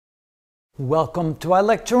Welcome to our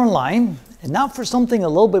lecture online, and now for something a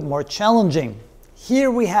little bit more challenging. Here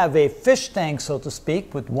we have a fish tank, so to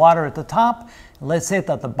speak, with water at the top. Let's say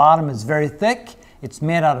that the bottom is very thick. It's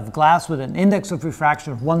made out of glass with an index of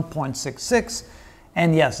refraction of 1.66,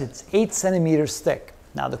 and yes, it's 8 centimeters thick.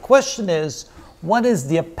 Now the question is, what is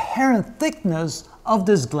the apparent thickness of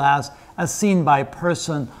this glass as seen by a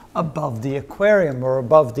person above the aquarium or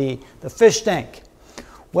above the fish tank?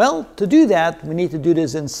 Well, to do that, we need to do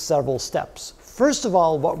this in several steps. First of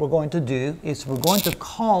all, what we're going to do is we're going to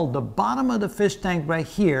call the bottom of the fish tank right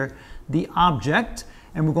here the object,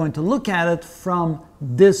 and we're going to look at it from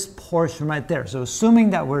this portion right there. So assuming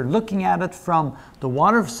that we're looking at it from the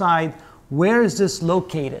water side, where is this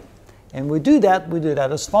located? And we do that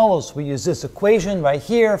as follows. We use this equation right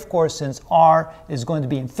here. Of course, since r is going to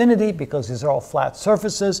be infinity because these are all flat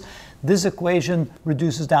surfaces, this equation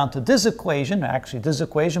reduces down to this equation, actually this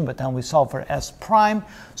equation, but then we solve for s prime.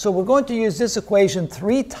 So we're going to use this equation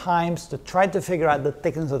 3 times to try to figure out the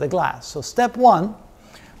thickness of the glass. So step 1,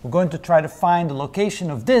 we're going to try to find the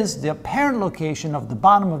location of this, the apparent location of the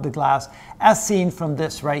bottom of the glass as seen from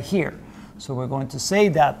this right here. So we're going to say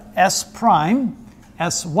that s prime,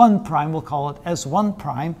 S1 prime, we'll call it S1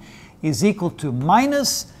 prime, is equal to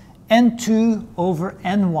minus N2 over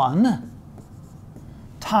N1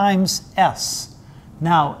 times S.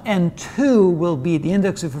 Now, N2 will be the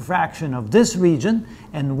index of refraction of this region,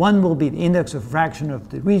 and 1 will be the index of refraction of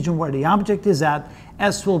the region where the object is at.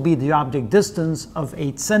 S will be the object distance of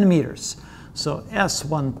 8 centimeters. So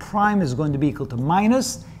S1 prime is going to be equal to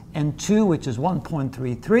minus N2, which is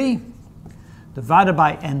 1.33, divided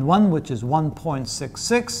by N1, which is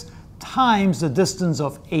 1.66, times the distance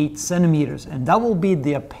of 8 centimeters. And that will be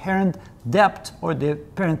the apparent depth or the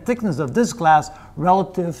apparent thickness of this glass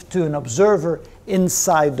relative to an observer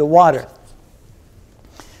inside the water.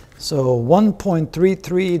 So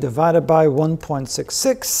 1.33 divided by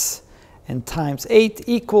 1.66 and times 8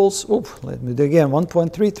 equals, let me do it again,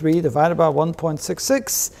 1.33 divided by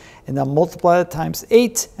 1.66, and then multiply it times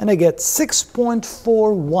 8, and I get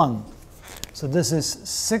 6.41. So this is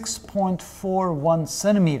 6.41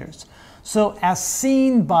 centimeters. So as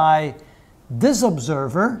seen by this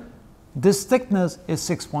observer, this thickness is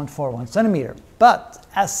 6.41 centimeter. But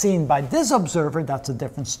as seen by this observer, that's a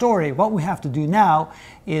different story. What we have to do now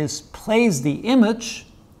is place the image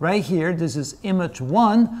right here. This is image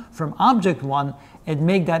 1 from object 1 and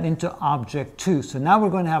make that into object 2. So now we're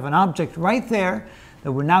going to have an object right there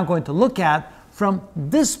that we're now going to look at from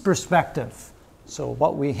this perspective. So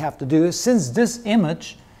what we have to do is, since this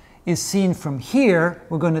image is seen from here,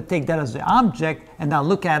 we're going to take that as the object and now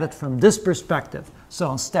look at it from this perspective.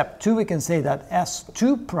 So in step 2, we can say that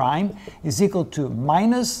S2 prime is equal to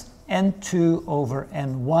minus N2 over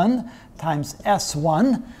N1 times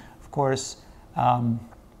S1. Of course,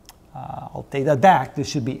 I'll take that back. This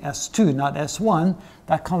should be S2, not S1.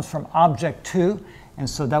 That comes from object 2. And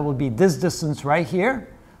so that will be this distance right here,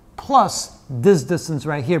 plus this distance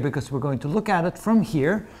right here, because we're going to look at it from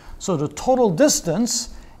here. So the total distance,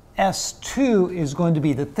 S2, is going to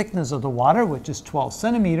be the thickness of the water, which is 12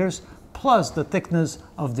 centimeters, plus the thickness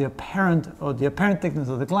of the apparent thickness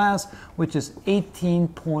of the glass, which is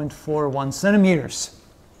 18.41 centimeters.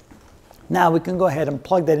 Now we can go ahead and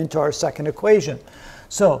plug that into our second equation.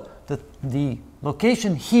 So the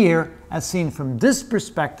location here, as seen from this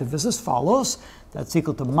perspective, is as follows. That's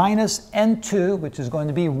equal to minus N2, which is going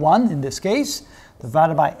to be 1 in this case,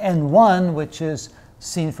 divided by N1, which is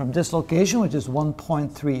seen from this location, which is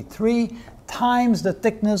 1.33, times the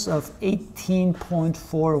thickness of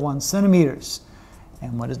 18.41 centimeters.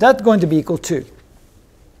 And what is that going to be equal to?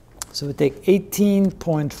 So we take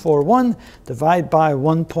 18.41, divide by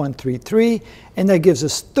 1.33, and that gives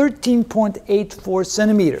us 13.84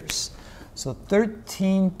 centimeters. So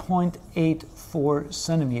 13.84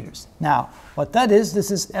 centimeters. Now, what that is, this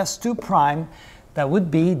is S2 prime. That would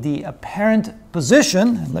be the apparent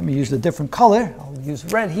position. And let me use a different color. I'll use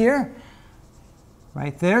red here,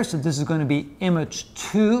 right there. So this is going to be image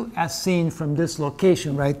 2 as seen from this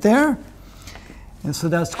location right there. And so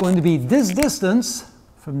that's going to be this distance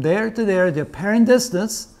from there to there, the apparent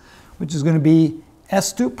distance, which is going to be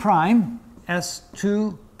S2 prime,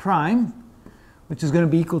 which is going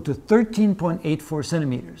to be equal to 13.84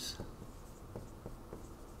 centimeters.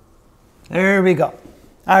 There we go.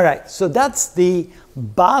 All right, so that's the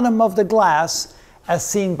bottom of the glass as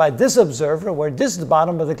seen by this observer, where this is the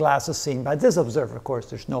bottom of the glass as seen by this observer. Of course,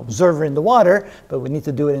 there's no observer in the water, but we need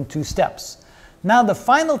to do it in 2 steps. Now, the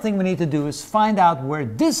final thing we need to do is find out where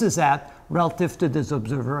this is at relative to this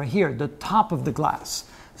observer right here, the top of the glass.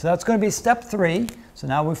 So that's going to be step 3. So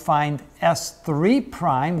now we find S3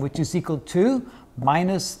 prime, which is equal to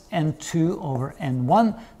minus n2 over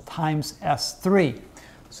n1 times s3.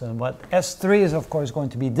 So what s3 is, of course, going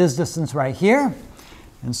to be this distance right here.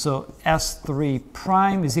 And so s3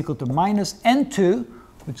 prime is equal to minus n2,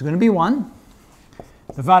 which is going to be 1,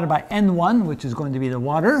 divided by n1, which is going to be the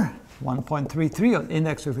water, 1.33,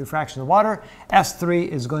 index of refraction of water. S3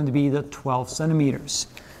 is going to be the 12 centimeters.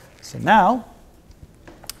 So now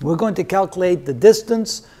we're going to calculate the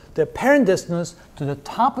distance, the apparent distance to the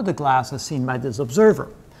top of the glass as seen by this observer.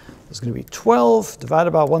 It's going to be 12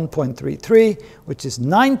 divided by 1.33, which is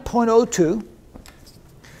 9.02.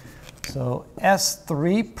 So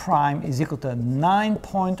S3 prime is equal to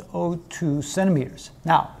 9.02 centimeters.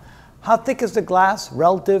 Now, how thick is the glass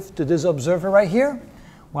relative to this observer right here?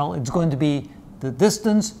 Well, it's going to be the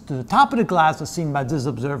distance to the top of the glass as seen by this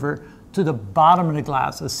observer to the bottom of the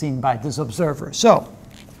glass as seen by this observer. So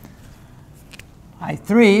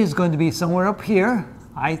I3 is going to be somewhere up here,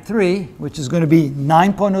 I3, which is going to be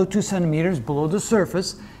 9.02 centimeters below the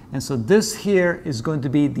surface. And so this here is going to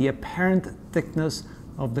be the apparent thickness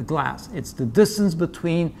of the glass. It's the distance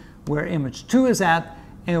between where image 2 is at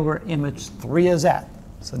and where image 3 is at.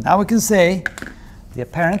 So now we can say the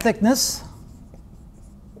apparent thickness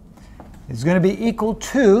is going to be equal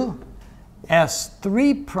to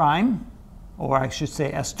S3 prime, or I should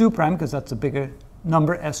say S2 prime, because that's a bigger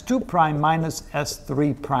number, S2 prime minus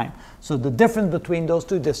S3 prime. So the difference between those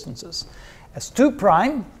two distances. S2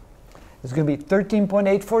 prime is going to be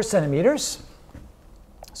 13.84 centimeters.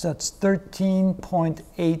 So that's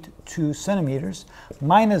 13.82 centimeters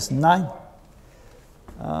minus 9.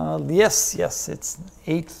 Yes, it's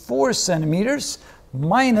 84 centimeters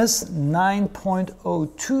minus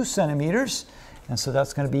 9.02 centimeters. And so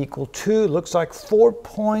that's going to be equal to, looks like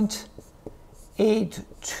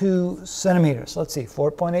 4.82 centimeters. Let's see,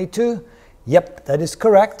 4.82. Yep, that is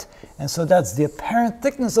correct. And so that's the apparent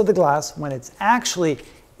thickness of the glass. When it's actually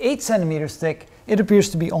 8 centimeters thick, it appears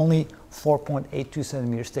to be only 4.82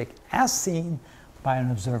 centimeters thick, as seen by an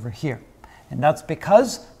observer here. And that's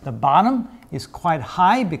because the bottom is quite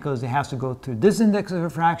high, because it has to go through this index of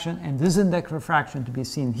refraction and this index of refraction to be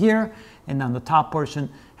seen here. And then the top portion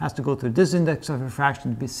has to go through this index of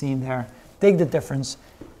refraction to be seen there. Take the difference,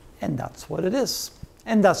 and that's what it is.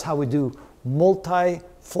 And that's how we do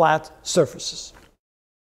multi-flat surfaces.